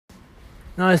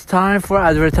Now it's time for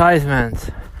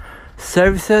advertisements.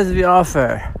 Services we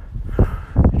offer.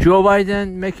 Joe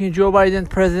Biden, making Joe Biden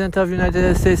President of the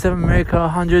United States of America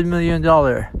 $100 million.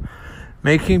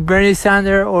 Making Bernie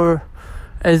Sanders or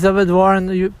Elizabeth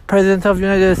Warren President of the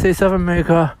United States of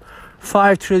America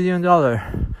 $5 trillion.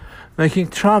 Making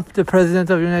Trump the President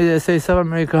of the United States of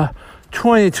America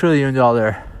 $20 trillion.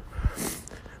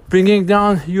 Bringing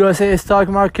down USA stock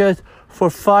market for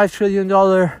 $5 trillion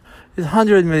is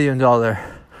 $100 million.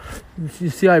 You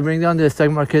see, I bring down the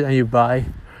stock market and you buy,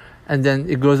 and then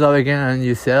it goes up again and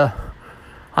you sell.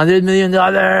 $100 million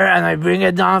and I bring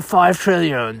it down $5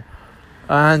 trillion.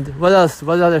 And what else?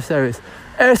 What other service?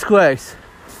 Earthquakes.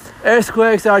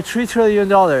 Earthquakes are $3 trillion.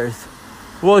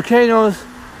 Volcanoes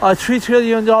are $3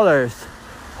 trillion.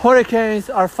 Hurricanes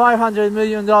are $500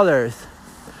 million.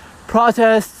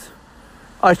 Protests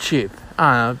are cheap.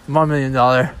 I don't know, $1 million.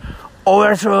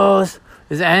 Overthrows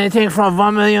is anything from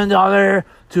 $1 million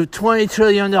to $20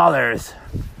 trillion.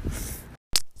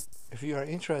 If you are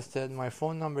interested, my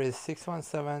phone number is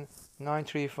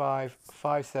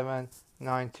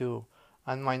 617-935-5792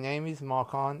 and my name is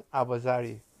Makan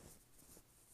Abazari.